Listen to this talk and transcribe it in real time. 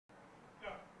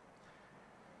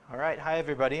All right, hi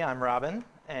everybody, I'm Robbyn,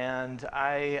 and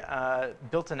I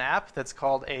built an app that's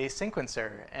called a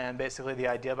Singquencer. And basically the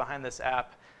idea behind this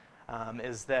app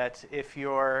is that if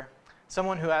you're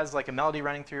someone who has like a melody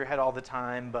running through your head all the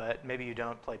time, but maybe you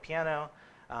don't play piano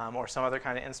or some other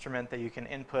kind of instrument that you can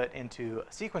input into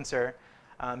a sequencer,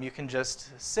 you can just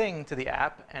sing to the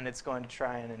app and it's going to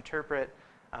try and interpret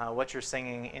what you're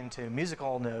singing into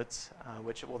musical notes,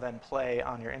 which it will then play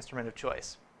on your instrument of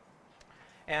choice.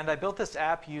 And I built this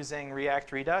app using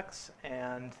React-Redux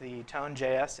and the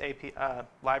Tone.js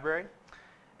library.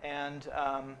 And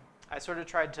I sort of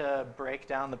tried to break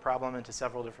down the problem into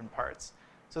several different parts.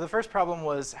 So the first problem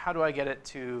was, how do I get it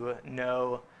to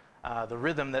know the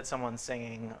rhythm that someone's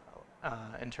singing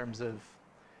in terms of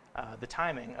the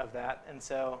timing of that? And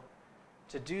so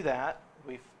to do that,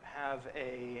 we have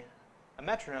a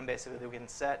metronome basically that we can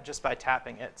set just by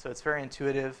tapping it. So it's very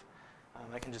intuitive.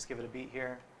 I can just give it a beat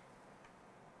here.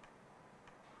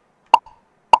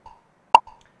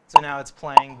 So now it's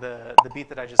playing the beat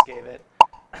that I just gave it.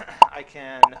 I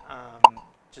can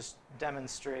just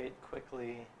demonstrate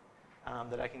quickly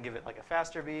that I can give it like a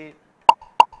faster beat.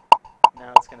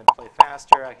 Now it's going to play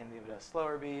faster. I can give it a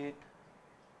slower beat.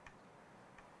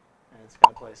 And it's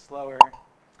going to play slower.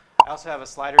 I also have a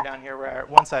slider down here where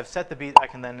once I've set the beat, I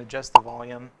can then adjust the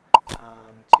volume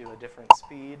to a different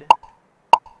speed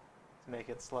to make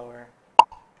it slower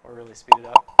or really speed it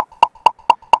up.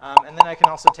 And then I can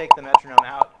also take the metronome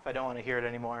out if I don't want to hear it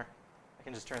anymore. I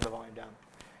can just turn the volume down.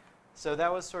 So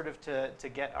that was sort of to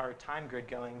get our time grid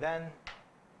going. Then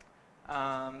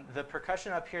the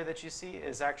percussion up here that you see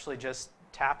is actually just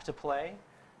tap to play.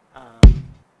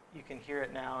 You can hear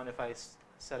it now, and if I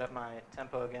set up my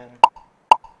tempo again,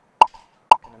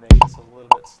 I'm going to make this a little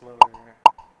bit slower.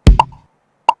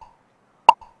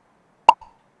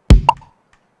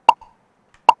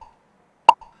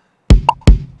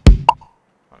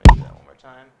 Let me do that one more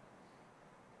time.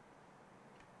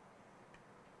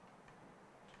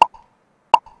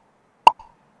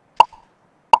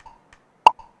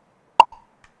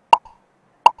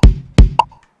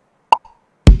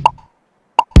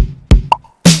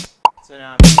 So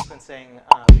now I'm sequencing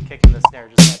the kick and the snare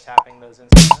just by tapping those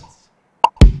instruments.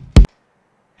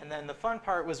 And then the fun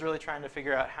part was really trying to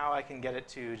figure out how I can get it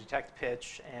to detect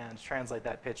pitch and translate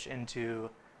that pitch into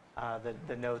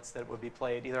the notes that would be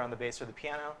played either on the bass or the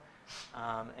piano.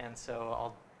 And so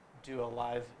I'll do a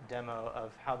live demo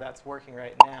of how that's working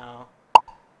right now.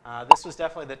 This was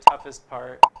definitely the toughest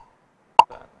part,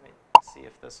 but let me see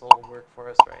if this will work for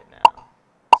us right now.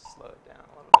 Slow it down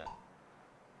a little bit.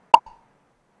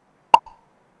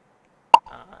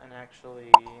 And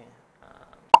actually,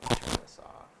 turn this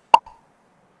off.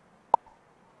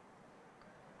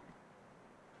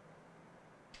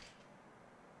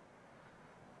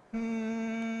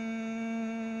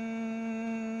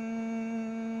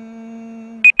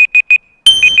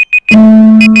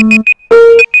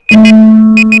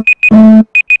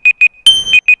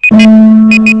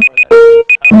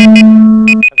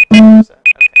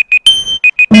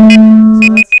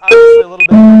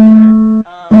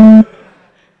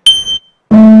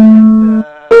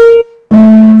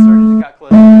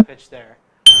 There.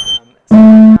 So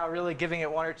now really giving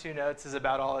it one or two notes is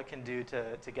about all it can do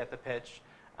to get the pitch.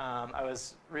 I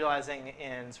was realizing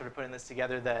in sort of putting this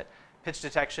together that pitch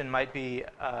detection might be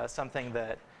something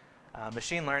that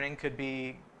machine learning could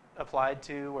be applied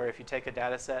to, where if you take a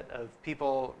data set of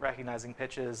people recognizing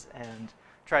pitches and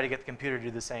try to get the computer to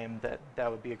do the same,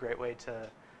 that would be a great way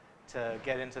to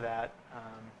get into that.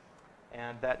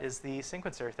 And that is the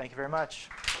Singquencer. Thank you very much.